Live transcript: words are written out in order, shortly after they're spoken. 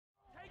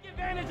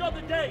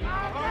of the day.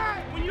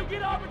 When you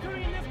get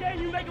opportunity in this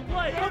game, you make a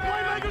play. The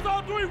playmakers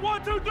on three.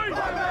 1, 2, 3.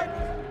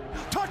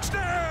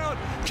 Touchdown,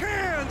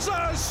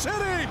 Kansas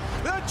City!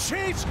 The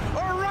Chiefs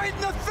are right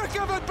in the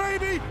thick of it,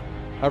 baby!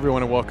 Hi,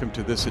 everyone, and welcome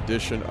to this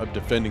edition of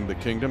Defending the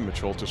Kingdom.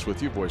 Mitch Holtis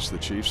with you, voice of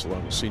the Chiefs,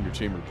 along with senior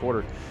team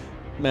reporter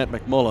Matt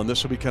McMullen.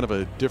 This will be kind of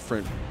a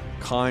different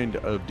kind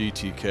of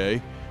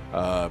DTK.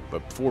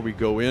 But before we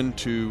go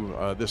into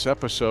this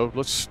episode,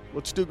 let's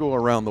go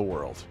around the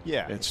world.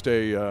 Yeah. And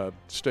stay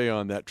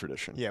on that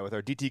tradition. Yeah, with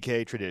our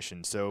DTK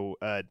tradition. So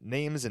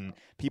names and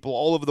people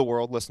all over the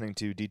world listening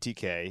to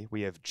DTK.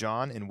 We have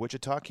John in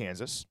Wichita,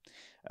 Kansas.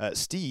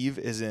 Steve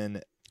is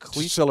in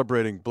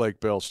Celebrating Blake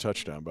Bell's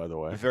touchdown, by the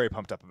way. I'm very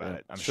pumped up about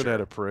it. I'm should sure. have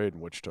had a parade in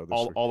Wichita this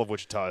week. All of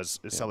Wichita is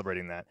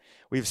celebrating that.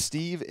 We have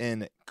Steve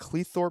in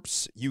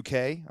Cleethorpes,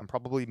 UK. I'm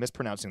probably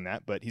mispronouncing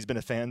that, but he's been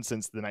a fan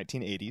since the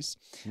 1980s.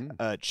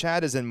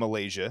 Chad is in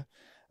Malaysia.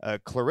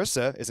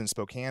 Clarissa is in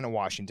Spokane,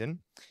 Washington.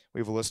 We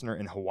have a listener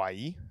in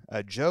Hawaii.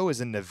 Joe is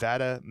in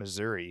Nevada,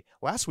 Missouri.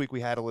 Last week we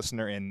had a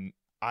listener in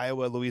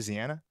Iowa,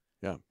 Louisiana.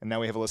 Yeah. And now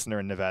we have a listener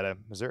in Nevada,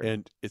 Missouri.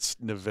 And it's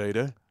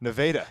Nevada.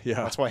 Nevada. Yeah.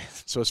 That's why.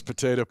 So it's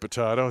potato.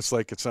 It's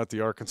like it's not the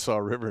Arkansas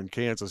River in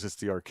Kansas. It's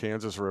the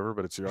Arkansas River,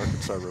 but it's the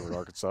Arkansas River in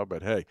Arkansas.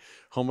 But hey,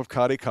 home of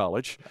Cotty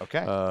College.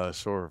 Okay.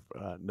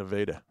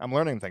 Nevada. I'm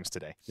learning things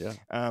today. Yeah.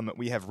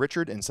 We have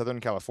Richard in Southern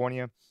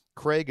California.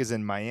 Craig is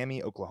in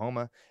Miami,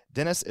 Oklahoma.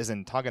 Dennis is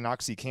in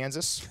Tonganoxie,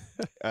 Kansas.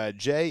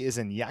 Jay is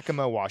in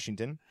Yakima,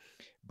 Washington.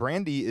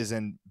 Brandy is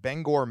in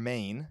Bangor,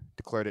 Maine,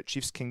 declared at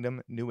Chiefs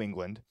Kingdom, New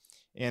England.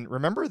 And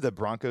remember the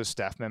Broncos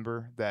staff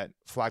member that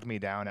flagged me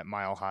down at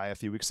Mile High a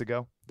few weeks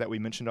ago that we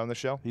mentioned on the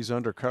show? He's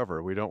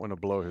undercover. We don't want to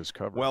blow his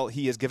cover. Well,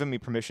 he has given me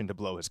permission to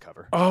blow his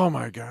cover. Oh,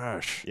 my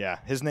gosh. Yeah.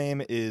 His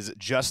name is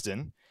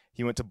Justin.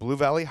 He went to Blue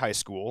Valley High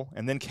School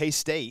and then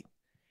K-State.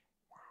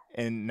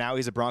 And now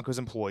he's a Broncos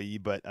employee,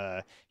 but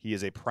he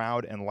is a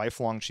proud and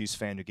lifelong Chiefs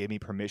fan who gave me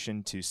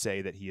permission to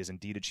say that he is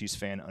indeed a Chiefs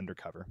fan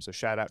undercover. So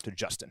shout out to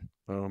Justin.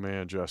 Oh,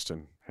 man,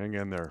 Justin. Hang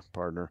in there,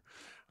 partner.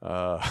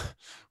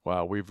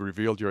 Wow, we've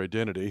revealed your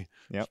identity.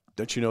 Yep.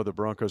 Don't you know the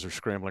Broncos are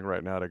scrambling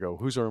right now to go,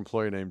 who's our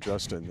employee named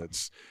Justin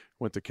that's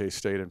went to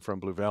K-State and from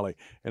Blue Valley?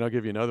 And I'll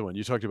give you another one.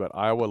 You talked about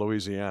Iowa,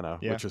 Louisiana,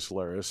 which is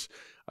hilarious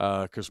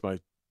because my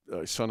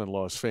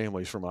son-in-law's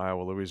family's from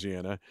Iowa,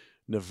 Louisiana.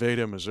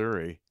 Nevada,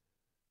 Missouri.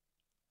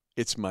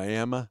 It's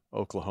Miami,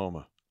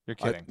 Oklahoma. You're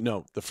kidding.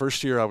 No, the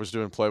first year I was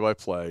doing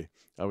play-by-play,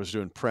 I was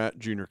doing Pratt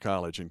Junior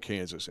College in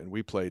Kansas, and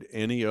we played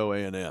NEO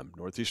A&M,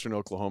 Northeastern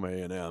Oklahoma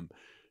A&M,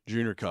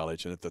 junior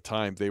college, and at the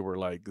time they were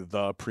like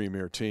the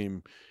premier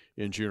team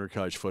in junior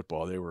college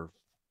football. They were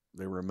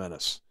a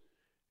menace.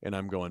 And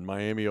I'm going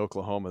Miami,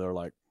 Oklahoma. They're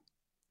like,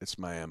 it's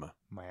Miami.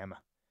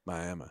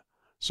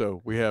 So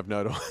we have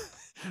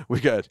we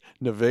got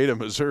Nevada,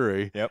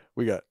 Missouri. Yep.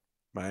 We got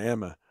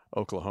Miami,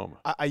 Oklahoma.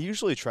 I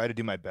usually try to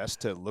do my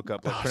best to look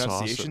up the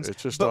pronunciations. Awesome.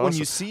 It's just but awesome. when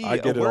you see I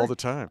get it all the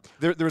time.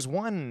 There was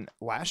one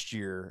last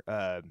year.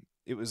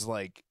 It was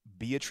like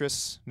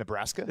Beatrice,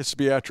 Nebraska. It's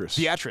Beatrice.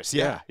 Beatrice,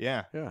 yeah.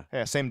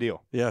 Same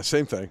deal. Yeah,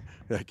 same thing.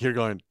 You're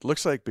going,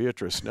 looks like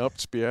Beatrice. Nope,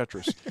 it's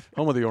Beatrice.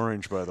 Home of the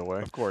Orange, by the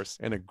way. Of course.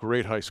 And a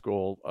great high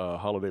school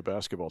holiday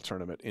basketball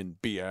tournament in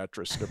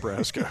Beatrice,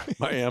 Nebraska.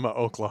 Miami,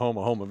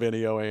 Oklahoma, home of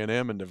NEO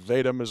A&M, and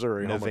Nevada,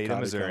 Missouri, home of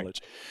Cotty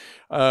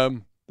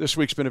College. This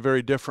week's been a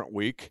very different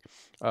week.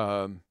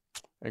 And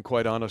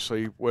quite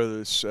honestly, whether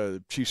it's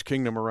Chiefs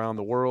Kingdom around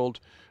the world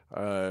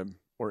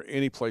or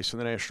any place in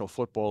the National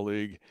Football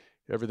League,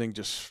 everything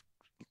just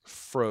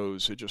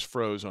froze. It just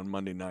froze on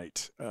Monday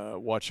night,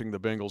 watching the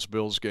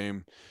Bengals-Bills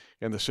game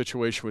and the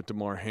situation with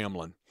Damar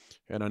Hamlin.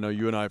 And I know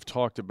you and I have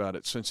talked about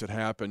it since it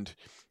happened,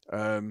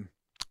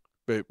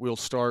 but we'll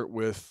start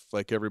with,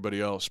 like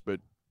everybody else, but,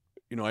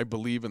 you know, I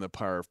believe in the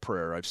power of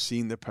prayer. I've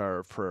seen the power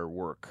of prayer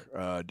work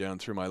down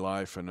through my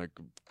life, and I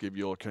could give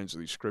you all kinds of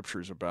these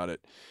scriptures about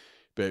it.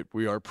 But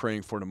we are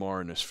praying for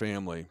Damar and his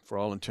family. For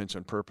all intents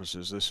and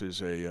purposes, this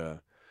is an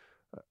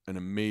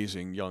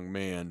amazing young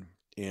man.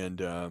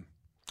 And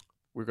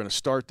we're going to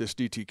start this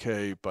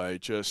DTK by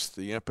just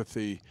the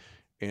empathy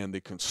and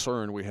the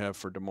concern we have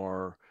for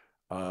Damar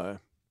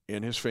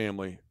and his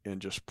family,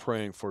 and just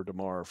praying for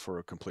Damar for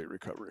a complete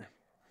recovery.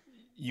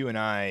 You and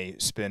I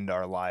spend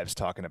our lives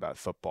talking about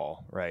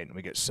football, right? And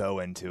we get so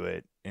into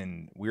it.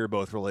 And we were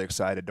both really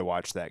excited to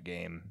watch that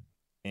game.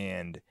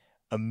 And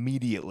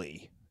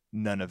immediately,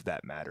 none of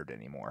that mattered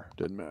anymore.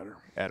 Didn't matter.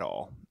 At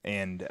all.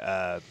 And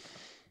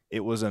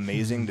it was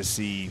amazing to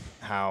see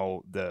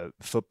how the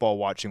football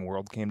watching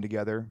world came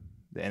together,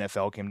 the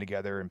NFL came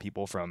together, and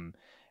people from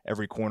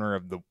every corner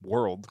of the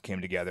world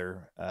came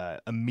together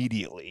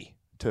immediately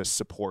to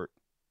support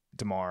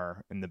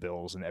Damar and the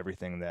Bills and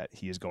everything that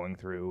he is going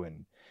through.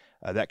 And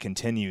that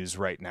continues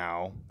right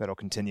now. That'll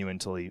continue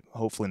until he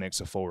hopefully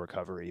makes a full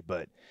recovery.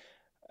 But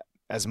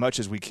as much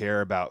as we care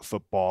about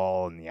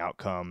football and the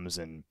outcomes,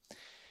 and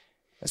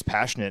as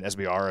passionate as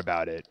we are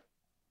about it,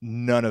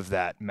 none of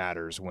that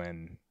matters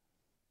when,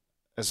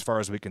 as far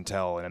as we can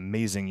tell, an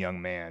amazing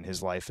young man,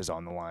 his life is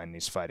on the line and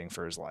he's fighting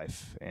for his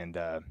life. And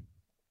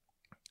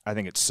I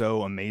think it's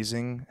so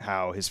amazing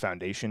how his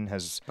foundation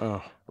has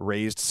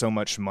raised so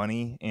much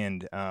money.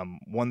 And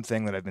one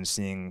thing that I've been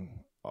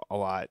seeing a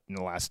lot in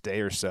the last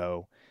day or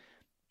so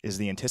is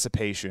the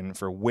anticipation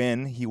for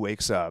when he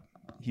wakes up,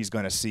 he's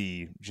going to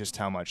see just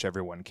how much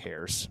everyone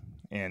cares.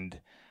 And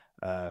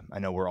I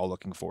know we're all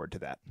looking forward to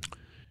that.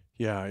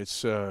 Yeah,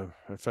 it's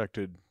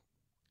affected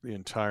the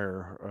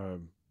entire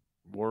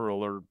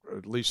world, or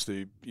at least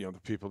the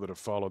people that have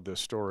followed this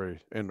story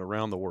and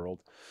around the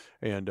world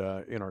and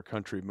in our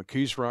country.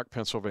 McKees Rock,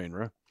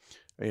 Pennsylvania,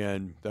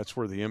 and that's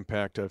where the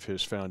impact of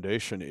his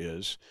foundation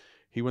is.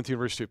 He went to the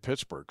University of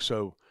Pittsburgh.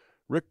 So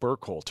Rick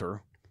Burkhalter,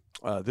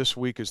 this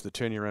week is the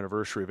 10-year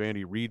anniversary of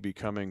Andy Reid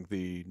becoming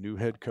the new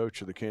head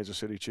coach of the Kansas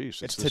City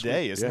Chiefs. It's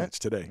today, isn't it? Yeah, it's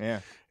today. Yeah.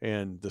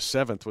 And the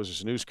 7th was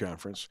his news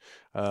conference.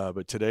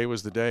 But today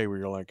was the day where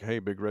you're like, hey,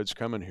 Big Red's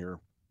coming here.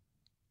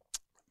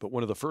 But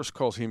one of the first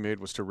calls he made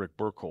was to Rick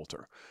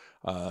Burkhalter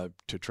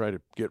to try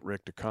to get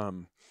Rick to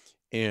come.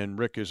 And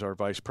Rick is our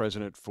vice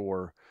president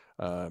for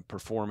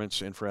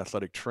performance and for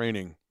athletic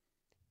training.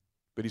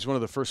 But he's one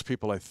of the first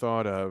people I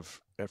thought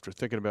of after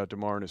thinking about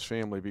DeMar and his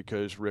family,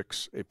 because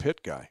Rick's a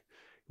Pitt guy.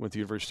 He went to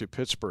the University of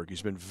Pittsburgh.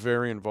 He's been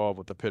very involved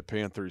with the Pitt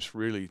Panthers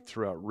really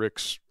throughout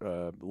Rick's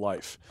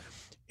life.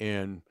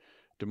 And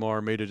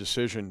DeMar made a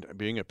decision,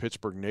 being a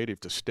Pittsburgh native,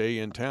 to stay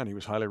in town. He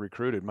was highly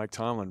recruited. Mike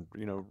Tomlin,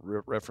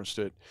 referenced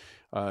it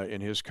in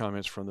his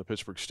comments from the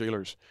Pittsburgh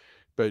Steelers.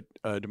 But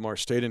DeMar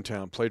stayed in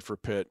town, played for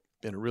Pitt,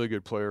 and a really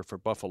good player for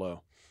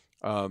Buffalo.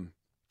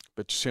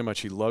 But to see how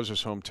much he loves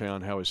his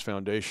hometown, how his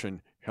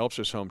foundation helps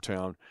his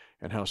hometown,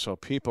 and how so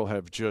people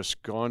have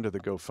just gone to the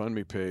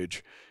GoFundMe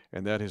page,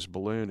 and that his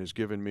balloon has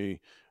given me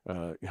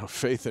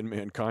faith in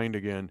mankind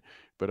again,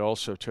 but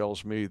also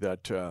tells me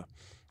that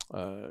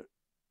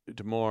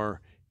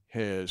DeMar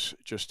has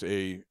just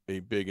a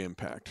big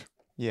impact.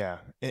 Yeah,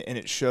 and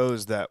it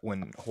shows that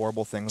when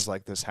horrible things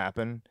like this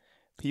happen,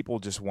 people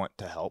just want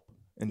to help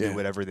and do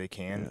whatever they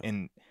can. Yeah.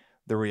 And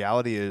the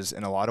reality is,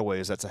 in a lot of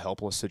ways, that's a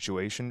helpless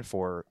situation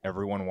for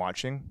everyone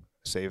watching,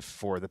 save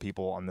for the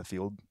people on the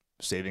field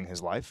saving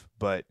his life.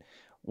 But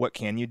what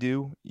can you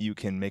do? You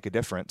can make a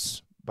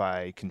difference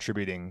by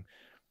contributing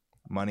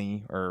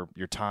money or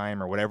your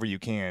time or whatever you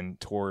can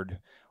toward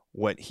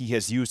what he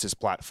has used his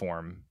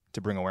platform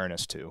to bring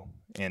awareness to.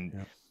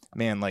 And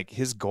man, like,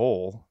 his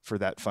goal for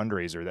that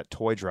fundraiser, that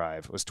toy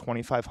drive, was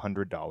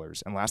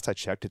 $2,500. And last I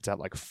checked, it's at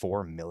like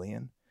 $4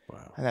 million.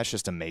 Wow. And that's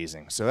just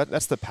amazing. So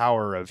that's the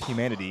power of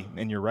humanity.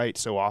 And you're right.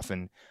 So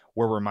often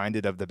we're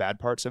reminded of the bad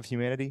parts of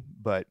humanity,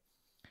 but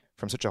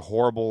from such a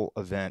horrible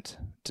event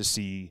to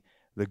see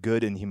the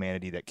good in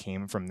humanity that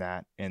came from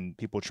that, and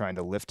people trying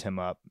to lift him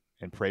up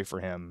and pray for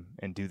him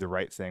and do the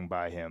right thing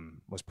by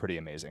him, was pretty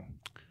amazing.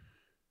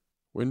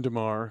 When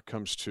DeMar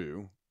comes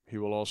to, he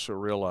will also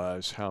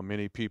realize how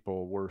many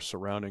people were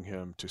surrounding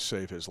him to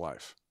save his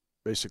life,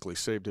 basically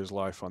saved his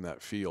life on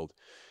that field.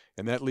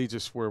 And that leads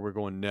us where we're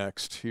going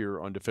next here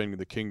on Defending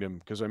the Kingdom,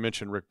 because I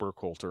mentioned Rick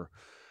Burkhalter.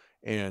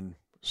 And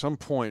some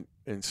point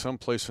in some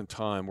place in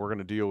time, we're going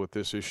to deal with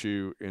this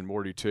issue in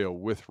more detail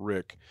with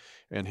Rick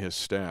and his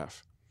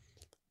staff.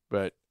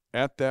 But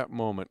at that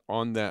moment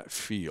on that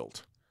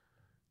field,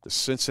 the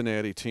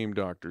Cincinnati team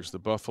doctors, the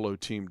Buffalo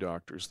team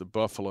doctors, the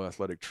Buffalo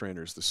athletic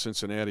trainers, the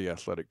Cincinnati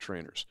athletic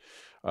trainers,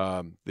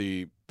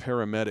 the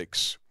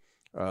paramedics,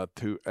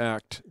 to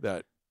act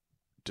that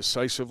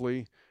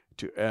decisively,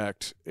 to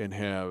act and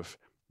have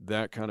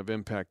that kind of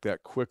impact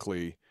that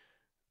quickly,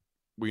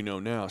 we know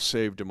now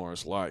saved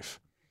DeMar's life.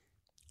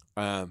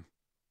 And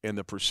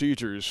the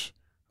procedures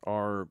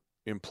are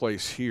in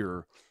place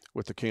here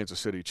with the Kansas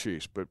City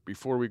Chiefs. But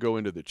before we go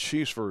into the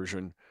Chiefs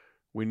version,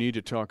 we need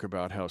to talk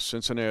about how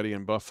Cincinnati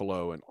and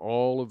Buffalo and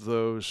all of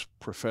those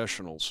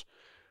professionals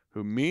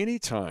who many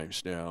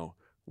times now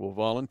will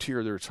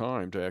volunteer their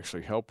time to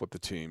actually help with the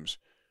teams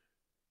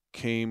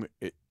came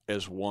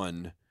as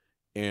one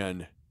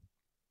and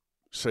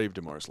saved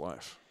DeMar's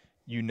life.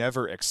 You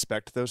never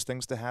expect those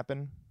things to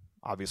happen.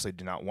 Obviously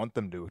do not want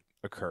them to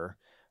occur.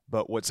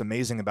 But what's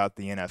amazing about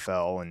the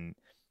NFL, and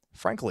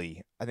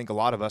frankly, I think a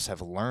lot of us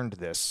have learned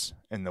this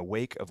in the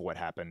wake of what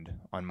happened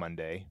on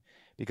Monday,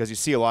 because you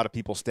see a lot of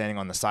people standing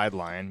on the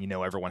sideline.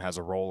 Everyone has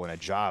a role and a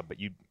job, but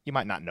you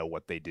might not know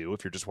what they do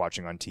if you're just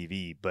watching on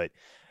TV. But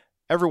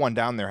everyone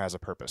down there has a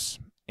purpose.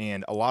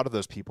 And a lot of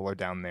those people are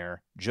down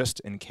there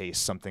just in case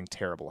something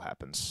terrible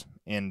happens.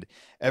 And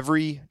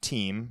every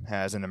team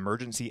has an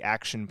emergency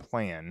action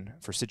plan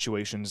for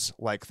situations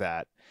like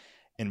that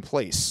in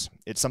place.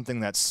 It's something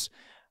that's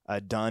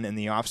done in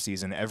the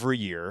offseason every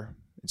year.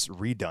 It's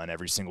redone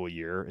every single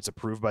year. It's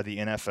approved by the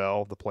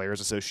NFL, the Players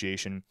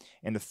Association,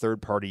 and a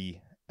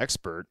third-party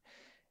expert.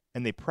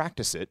 And they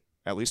practice it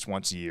at least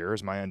once a year,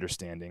 is my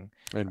understanding.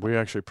 And we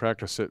actually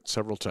practice it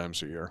several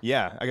times a year.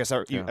 Yeah, I guess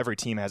every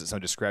team has its own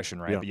discretion,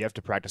 right? Yeah. But you have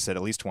to practice it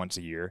at least once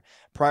a year.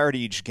 Prior to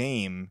each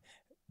game,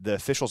 the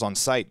officials on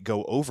site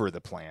go over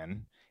the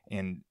plan,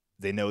 and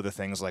they know the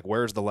things like,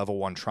 where's the level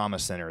 1 trauma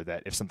center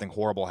that if something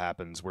horrible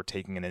happens, we're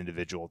taking an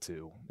individual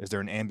to? Is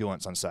there an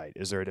ambulance on site?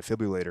 Is there a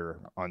defibrillator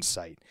on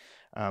site?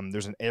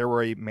 There's an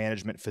airway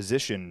management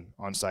physician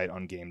on site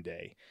on game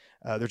day.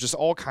 There's just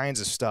all kinds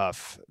of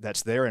stuff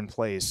that's there in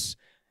place,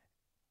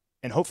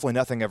 and hopefully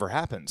nothing ever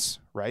happens,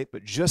 right?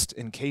 But just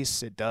in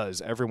case it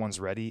does, everyone's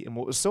ready. And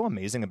what was so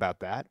amazing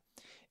about that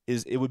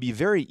is it would be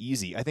very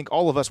easy. I think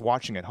all of us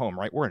watching at home,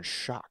 right, we're in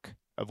shock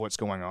of what's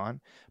going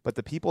on. But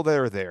the people that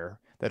are there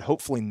that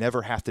hopefully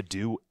never have to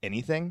do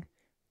anything,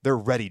 they're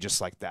ready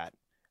just like that.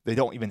 They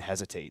don't even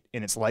hesitate.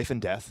 And it's life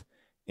and death.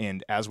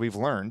 And as we've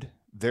learned,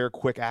 their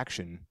quick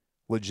action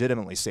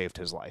legitimately saved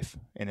his life.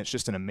 And it's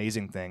just an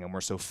amazing thing. And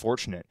we're so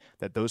fortunate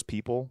that those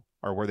people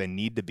are where they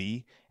need to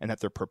be and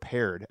that they're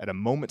prepared at a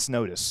moment's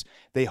notice.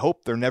 They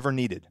hope they're never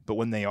needed, but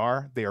when they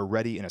are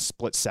ready in a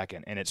split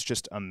second. And it's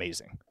just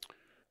amazing.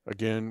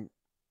 Again,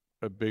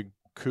 a big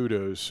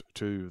kudos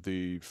to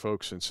the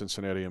folks in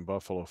Cincinnati and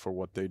Buffalo for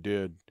what they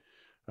did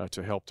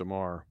to help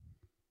Damar.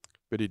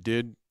 But it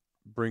did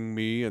bring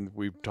me, and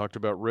we've talked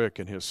about Rick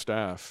and his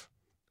staff.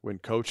 When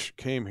Coach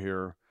came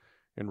here,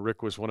 and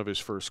Rick was one of his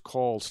first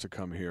calls to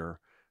come here,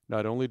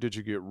 not only did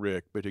you get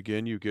Rick, but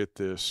again, you get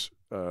this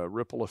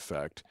ripple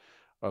effect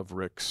of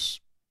Rick's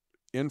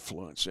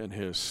influence and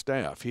his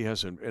staff. He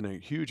has a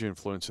huge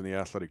influence in the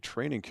athletic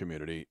training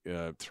community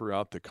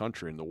throughout the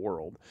country and the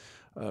world,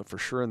 for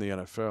sure in the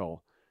NFL.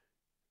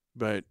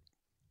 But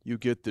you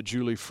get the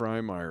Julie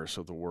Freymeyers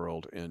of the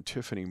world and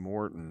Tiffany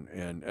Morton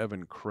and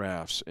Evan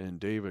Crafts and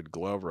David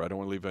Glover. I don't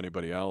want to leave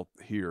anybody out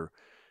here,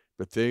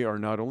 but they are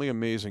not only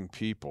amazing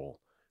people,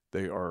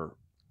 they are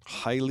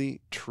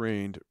highly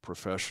trained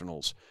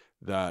professionals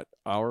that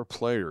our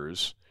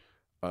players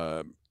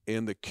and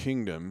the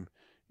kingdom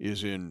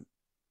is in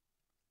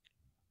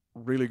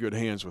really good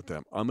hands with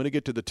them. I'm going to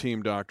get to the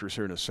team doctors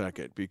here in a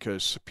second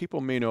because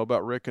people may know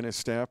about Rick and his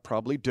staff,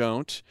 probably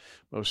don't.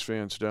 Most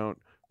fans don't.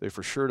 They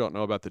for sure don't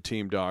know about the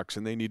team docs,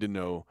 and they need to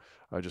know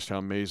just how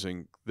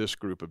amazing this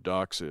group of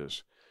docs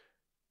is.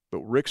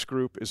 But Rick's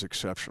group is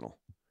exceptional.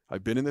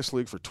 I've been in this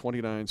league for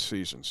 29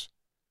 seasons.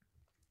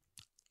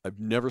 I've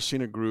never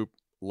seen a group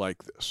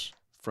like this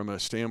from a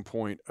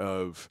standpoint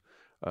of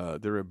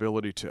their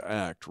ability to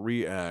act,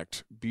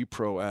 react, be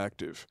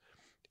proactive,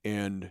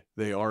 and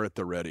they are at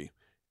the ready,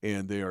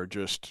 and they are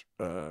just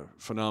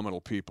phenomenal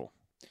people.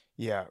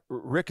 Yeah,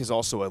 Rick is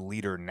also a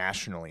leader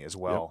nationally as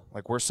well. Yep.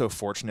 Like, we're so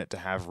fortunate to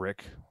have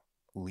Rick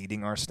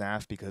leading our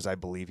staff because I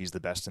believe he's the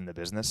best in the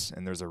business,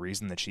 and there's a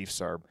reason the Chiefs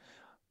are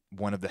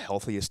one of the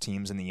healthiest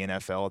teams in the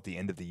NFL at the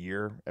end of the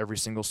year every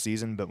single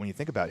season. But when you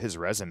think about his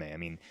resume, I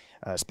mean,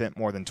 spent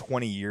more than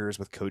 20 years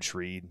with Coach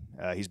Reid.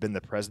 He's been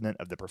the president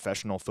of the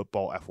Professional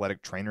Football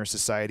Athletic Trainers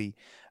Society.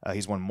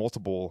 He's won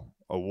multiple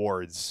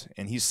awards,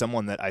 and he's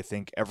someone that I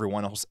think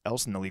everyone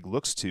else in the league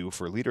looks to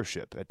for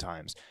leadership at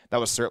times. That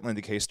was certainly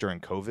the case during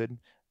COVID.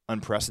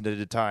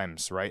 Unprecedented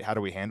times, right? How do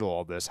we handle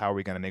all this? How are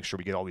we going to make sure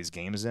we get all these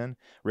games in?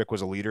 Rick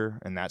was a leader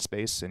in that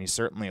space, and he's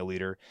certainly a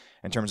leader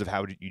in terms of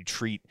how you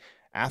treat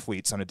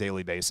athletes on a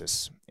daily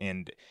basis.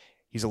 And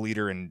he's a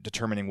leader in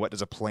determining what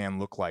does a plan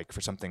look like for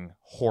something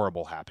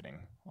horrible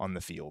happening on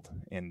the field.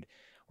 And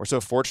we're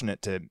so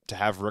fortunate to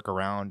have Rick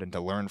around and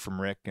to learn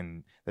from Rick,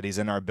 and that he's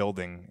in our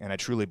building. And I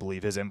truly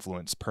believe his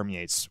influence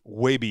permeates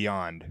way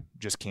beyond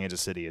just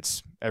Kansas City.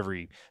 It's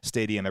every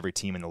stadium, every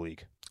team in the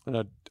league. And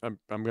I'm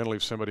going to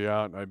leave somebody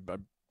out. I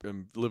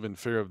live in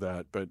fear of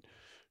that. But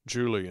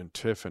Julie and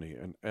Tiffany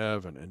and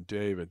Evan and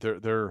David,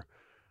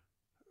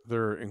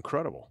 they're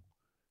incredible.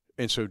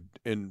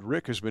 And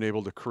Rick has been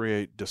able to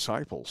create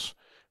disciples,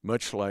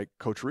 much like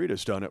Coach Reid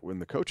has done it in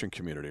the coaching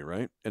community,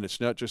 right? And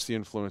it's not just the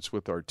influence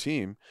with our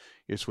team,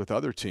 it's with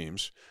other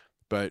teams.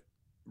 But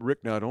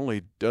Rick not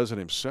only does it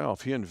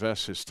himself, he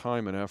invests his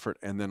time and effort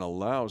and then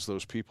allows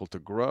those people to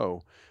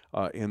grow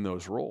in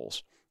those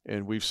roles.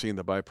 And we've seen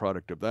the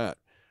byproduct of that.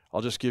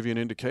 I'll just give you an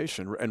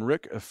indication. And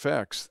Rick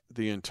affects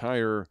the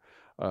entire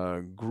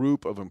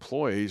group of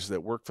employees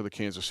that work for the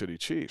Kansas City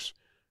Chiefs.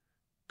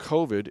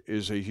 COVID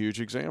is a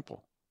huge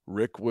example.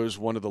 Rick was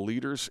one of the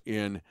leaders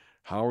in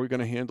how are we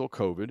going to handle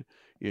COVID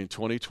in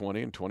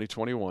 2020 and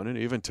 2021 and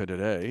even to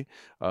today.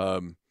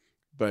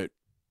 But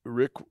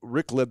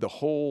Rick led the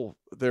whole,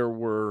 there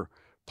were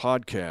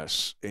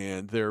podcasts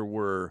and there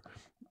were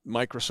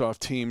Microsoft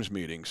Teams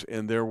meetings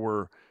and there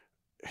were,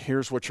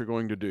 here's what you're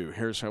going to do.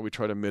 Here's how we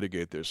try to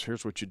mitigate this.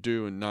 Here's what you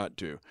do and not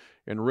do.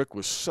 And Rick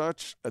was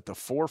such at the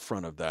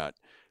forefront of that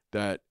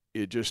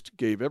it just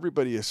gave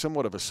everybody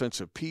somewhat of a sense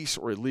of peace,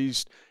 or at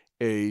least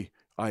a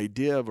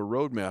idea of a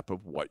roadmap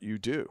of what you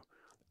do.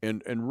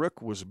 And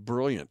Rick was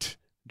brilliant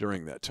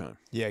during that time.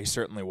 Yeah, he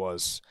certainly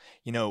was.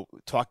 You know,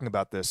 talking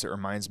about this, it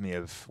reminds me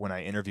of when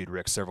I interviewed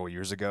Rick several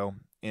years ago,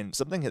 and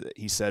something that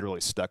he said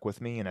really stuck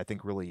with me, and I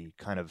think really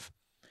kind of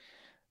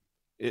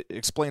it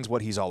explains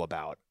what he's all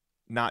about.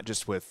 Not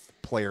just with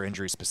player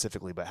injuries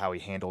specifically, but how he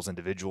handles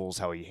individuals,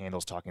 how he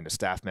handles talking to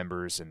staff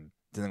members and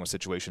dealing with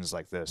situations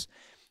like this.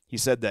 He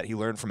said that he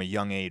learned from a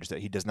young age that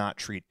he does not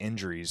treat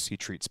injuries, he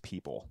treats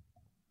people.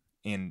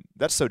 And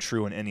that's so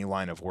true in any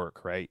line of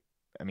work, right?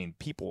 I mean,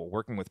 people,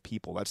 working with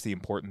people, that's the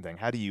important thing.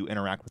 How do you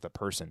interact with a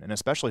person? And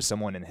especially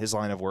someone in his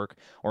line of work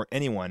or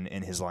anyone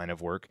in his line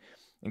of work,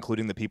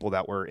 including the people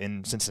that were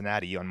in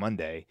Cincinnati on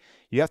Monday,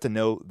 you have to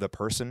know the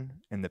person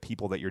and the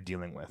people that you're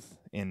dealing with.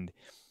 And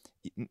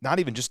not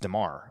even just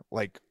DeMar,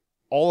 like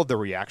all of the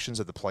reactions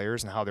of the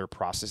players and how they're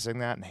processing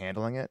that and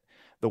handling it,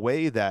 the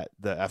way that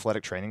the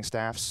athletic training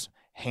staffs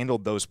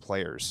handled those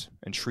players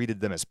and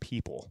treated them as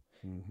people.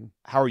 Mm-hmm.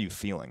 How are you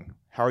feeling?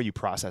 How are you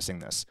processing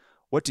this?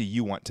 What do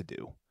you want to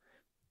do?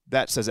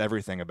 That says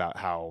everything about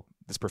how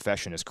this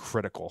profession is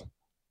critical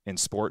in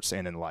sports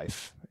and in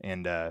life.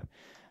 And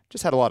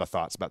just had a lot of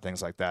thoughts about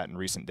things like that in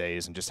recent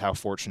days, and just how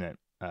fortunate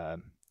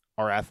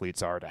our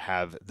athletes are to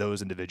have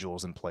those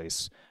individuals in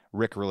place,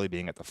 Rick really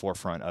being at the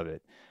forefront of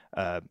it,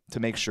 to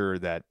make sure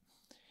that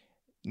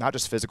not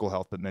just physical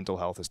health, but mental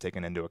health is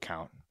taken into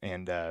account.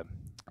 And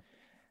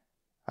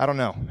I don't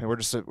know.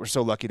 We're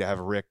so lucky to have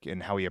Rick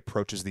and how he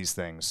approaches these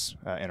things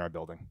in our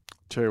building.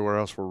 Tell you where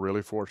else we're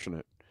really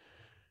fortunate.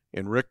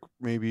 And Rick,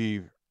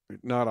 maybe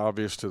not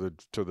obvious to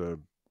the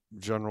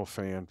general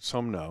fan.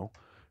 Some know,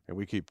 and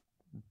we keep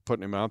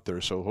putting him out there,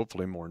 so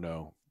hopefully more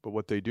know. But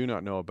what they do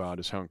not know about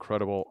is how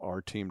incredible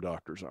our team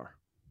doctors are.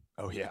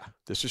 Oh, yeah.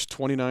 This is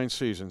 29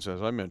 seasons,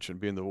 as I mentioned,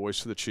 being the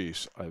voice of the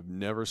Chiefs. I've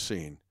never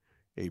seen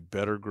a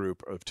better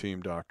group of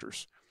team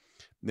doctors.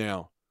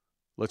 Now,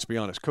 let's be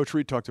honest. Coach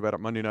Reed talked about it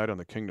Monday night on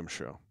the Kingdom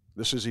Show.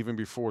 This is even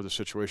before the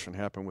situation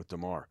happened with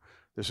DeMar.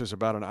 This is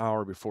about an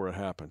hour before it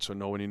happened, so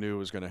nobody knew it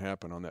was going to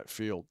happen on that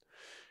field.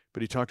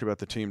 But he talked about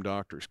the team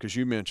doctors, because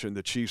you mentioned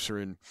the Chiefs are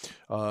in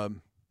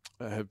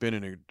have been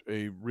in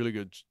a really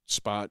good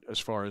spot as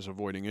far as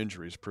avoiding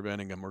injuries,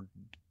 preventing them or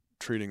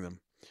treating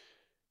them.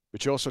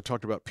 But you also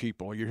talked about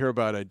people. You hear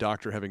about a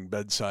doctor having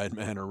bedside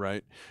manner,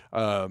 right?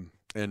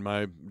 And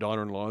my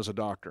daughter-in-law is a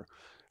doctor.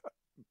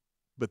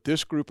 But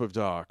this group of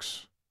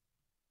docs,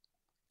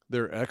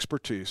 their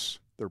expertise,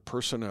 their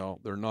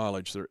personnel, their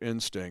knowledge, their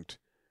instinct,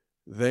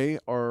 they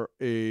are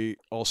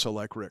also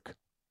like Rick.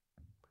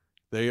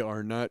 They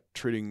are not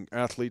treating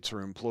athletes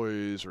or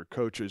employees or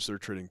coaches. They're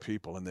treating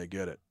people, and they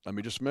get it. Let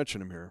me just mention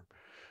them here.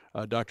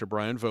 Dr.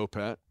 Brian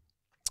Vopat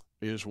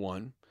is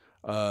one.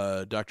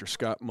 Dr.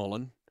 Scott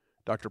Mullen.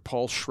 Dr.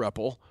 Paul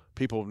Schreppel.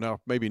 People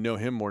now maybe know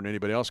him more than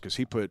anybody else because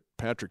he put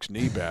Patrick's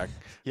knee back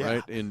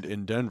right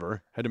in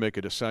Denver. Had to make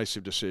a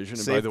decisive decision.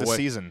 And Saved by the way,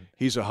 season.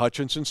 He's a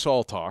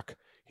Hutchinson-Saltalk.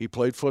 He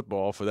played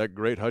football for that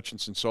great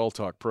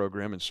Hutchinson-Saltalk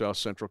program in South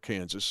Central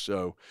Kansas.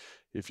 So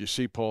if you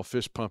see Paul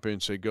fist pump in,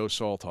 say, go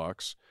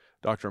Salthawks.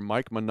 Dr.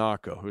 Mike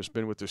Monaco, who's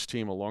been with this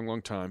team a long,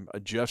 long time, a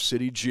Jeff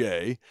City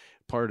J,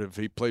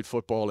 he played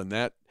football in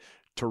that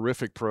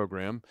terrific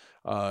program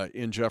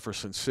in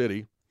Jefferson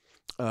City.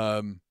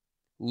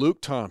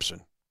 Luke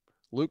Thompson.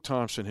 Luke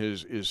Thompson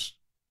is,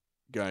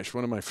 gosh,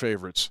 one of my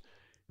favorites.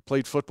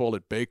 Played football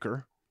at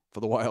Baker for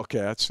the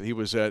Wildcats.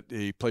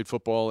 He played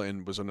football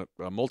and was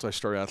a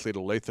multi-star athlete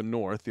at Latham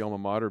North, the alma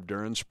mater of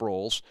Darren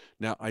Sproles,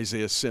 now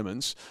Isaiah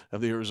Simmons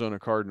of the Arizona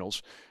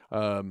Cardinals.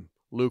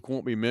 Luke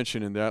won't be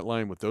mentioned in that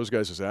line with those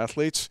guys as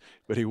athletes,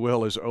 but he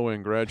will as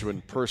ON graduate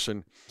in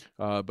person.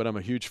 But I'm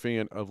a huge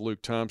fan of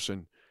Luke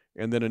Thompson.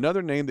 And then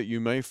another name that you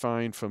may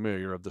find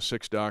familiar of the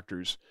 6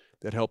 doctors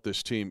that helped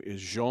this team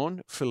is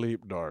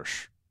Jean-Philippe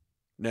Darche.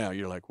 Now,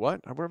 you're like,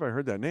 what? Where have I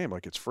heard that name?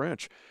 Like it's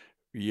French.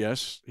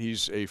 Yes,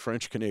 he's a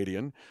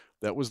French-Canadian.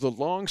 That was the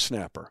long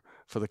snapper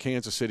for the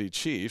Kansas City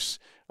Chiefs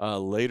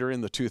later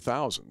in the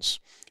 2000s.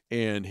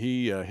 And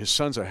his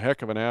son's a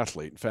heck of an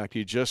athlete. In fact,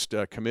 he just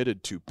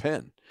committed to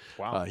Penn.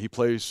 Wow. He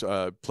played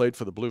for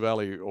the Blue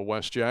Valley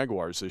West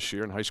Jaguars this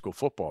year in high school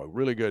football.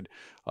 Really good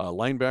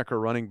linebacker,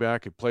 running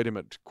back. He played him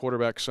at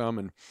quarterback some,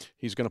 and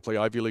he's going to play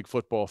Ivy League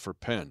football for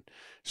Penn.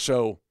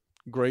 So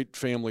great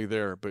family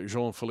there, but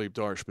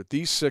Jean-Philippe Darche. But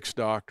these 6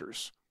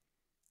 doctors,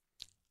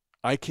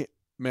 I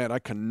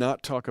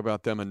cannot talk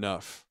about them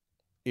enough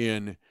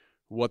in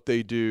what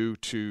they do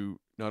to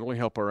not only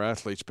help our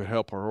athletes, but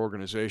help our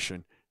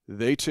organization.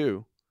 They,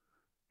 too,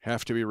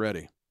 have to be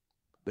ready.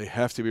 They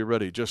have to be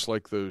ready, just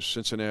like those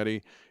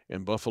Cincinnati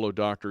and Buffalo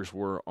doctors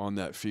were on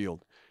that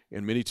field.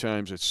 And many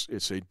times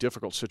it's a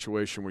difficult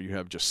situation where you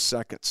have just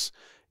seconds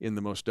in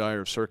the most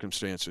dire of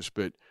circumstances.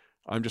 But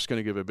I'm just going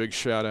to give a big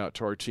shout-out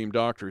to our team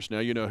doctors. Now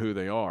you know who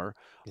they are.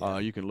 Yeah.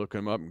 You can look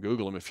them up and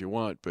Google them if you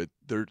want. But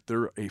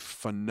they're a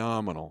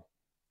phenomenal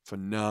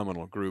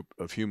group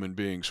of human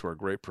beings who are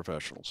great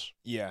professionals.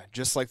 Yeah,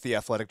 just like the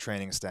athletic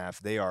training staff,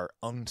 they are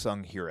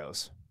unsung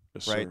heroes.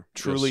 Yes, right? Sir.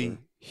 Truly yes,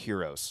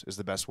 heroes is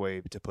the best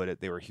way to put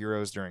it. They were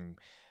heroes during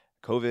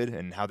COVID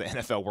and how the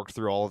NFL worked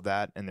through all of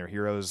that, and they're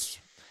heroes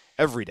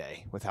every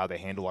day with how they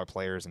handle our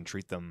players and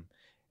treat them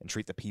and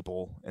treat the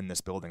people in this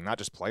building. Not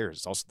just players,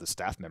 it's also the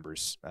staff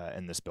members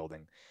in this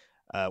building.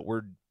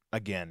 We're,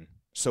 again,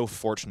 so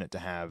fortunate to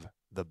have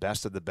the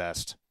best of the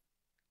best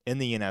in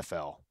the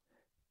NFL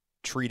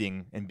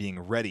treating and being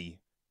ready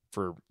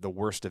for the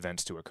worst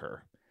events to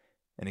occur.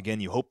 And again,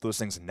 you hope those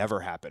things never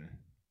happen,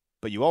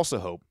 but you also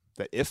hope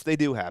that if they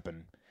do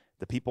happen,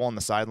 the people on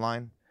the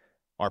sideline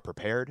are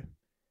prepared,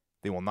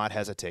 they will not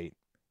hesitate,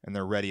 and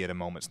they're ready at a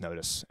moment's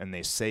notice, and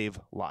they save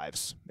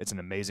lives. It's an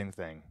amazing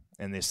thing.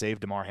 And they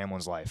saved DeMar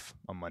Hamlin's life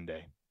on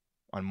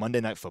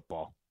Monday Night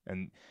Football.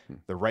 And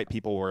the right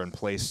people were in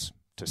place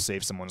to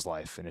save someone's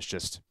life. And it's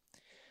just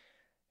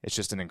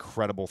an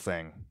incredible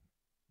thing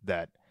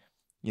that,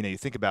 you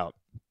think about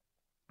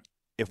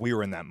if we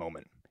were in that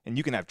moment, and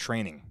you can have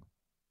training,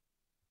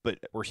 but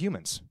we're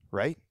humans,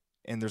 right?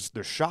 And there's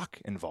shock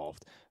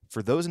involved.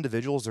 For those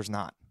individuals, there's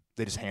not.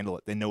 They just handle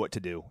it. They know what to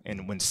do.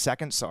 And when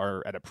seconds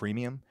are at a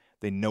premium,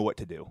 they know what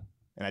to do.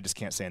 And I just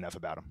can't say enough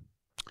about them.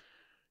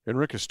 And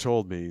Rick has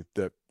told me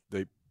that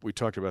we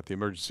talked about the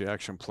emergency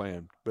action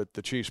plan, but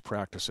the Chiefs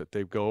practice it.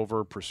 They go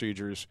over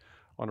procedures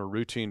on a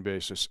routine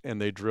basis, and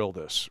they drill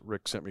this.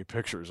 Rick sent me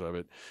pictures of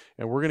it,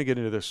 and we're going to get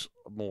into this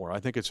more. I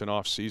think it's an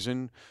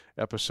off-season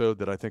episode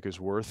that I think is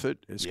worth it.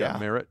 It's got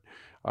merit.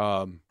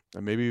 And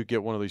maybe you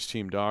get one of these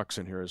team docs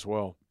in here as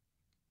well.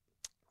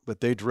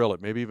 But they drill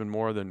it, maybe even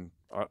more than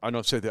 – I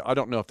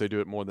don't know if they do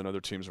it more than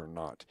other teams or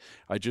not.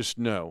 I just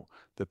know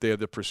that they have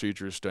the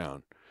procedures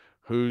down.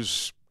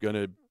 Who's going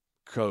to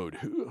code?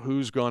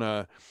 Who's going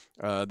to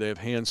they have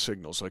hand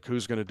signals, like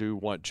who's going to do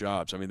what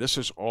jobs. I mean, this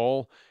is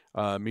all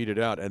meted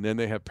out. And then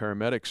they have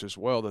paramedics as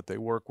well that they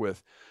work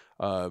with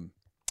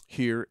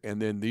here.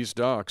 And then these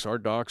docs, our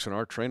docs and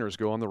our trainers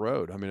go on the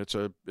road. I mean, it's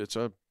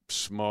a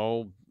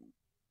small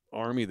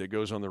army that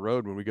goes on the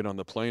road when we get on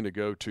the plane to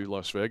go to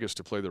Las Vegas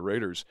to play the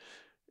Raiders.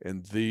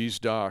 And these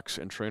docs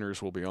and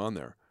trainers will be on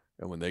there.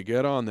 And when they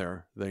get on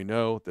there, they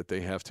know that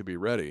they have to be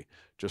ready,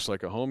 just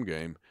like a home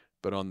game,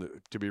 but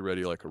to be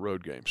ready like a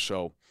road game.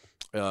 So,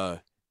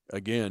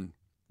 again,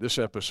 this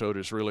episode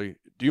is really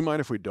 – do you mind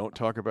if we don't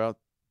talk about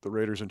the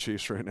Raiders and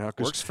Chiefs right now?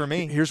 Works for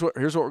me. Here's what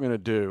we're going to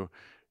do.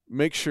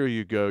 Make sure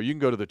you go. You can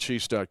go to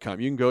thechiefs.com.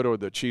 You can go to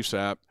the Chiefs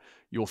app.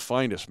 You'll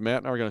find us. Matt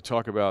and I are going to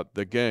talk about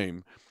the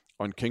game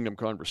on Kingdom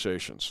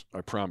Conversations,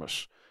 I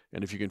promise.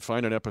 And if you can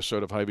find an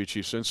episode of Hy-Vee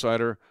Chiefs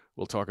Insider,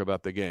 we'll talk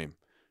about the game.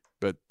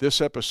 But this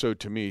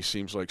episode to me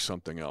seems like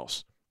something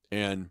else.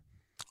 And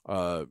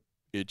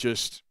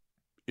it's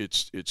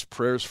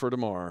prayers for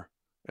tomorrow,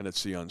 and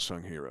it's the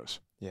unsung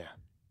heroes. Yeah.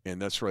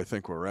 And that's where I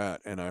think we're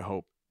at. And I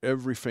hope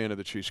every fan of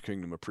the Chiefs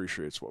Kingdom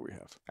appreciates what we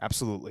have.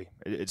 Absolutely.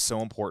 It's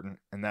so important.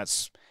 And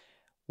that's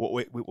what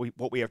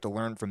we have to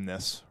learn from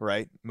this,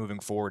 right? Moving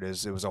forward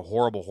is it was a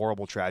horrible,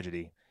 horrible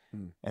tragedy.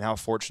 And how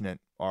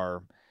fortunate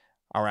are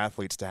our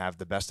athletes to have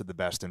the best of the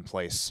best in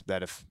place,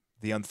 that if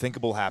the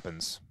unthinkable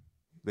happens,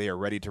 they are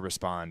ready to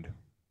respond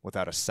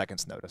without a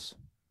second's notice.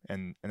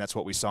 And that's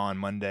what we saw on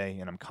Monday,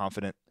 and I'm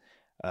confident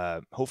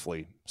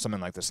hopefully something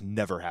like this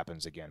never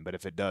happens again. But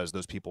if it does,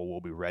 those people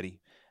will be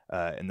ready,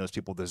 and those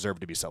people deserve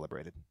to be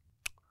celebrated.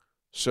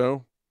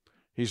 So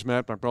he's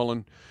Matt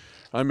McMullen.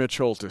 I'm Mitch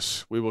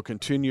Holtis. We will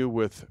continue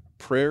with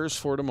prayers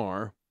for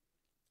tomorrow,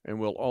 and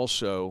we'll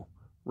also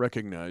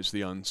recognize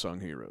the unsung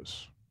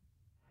heroes.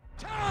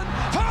 10,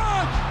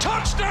 5,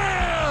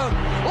 touchdown!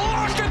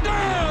 Lock it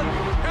down!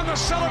 And the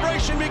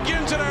celebration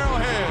begins at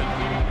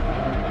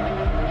Arrowhead.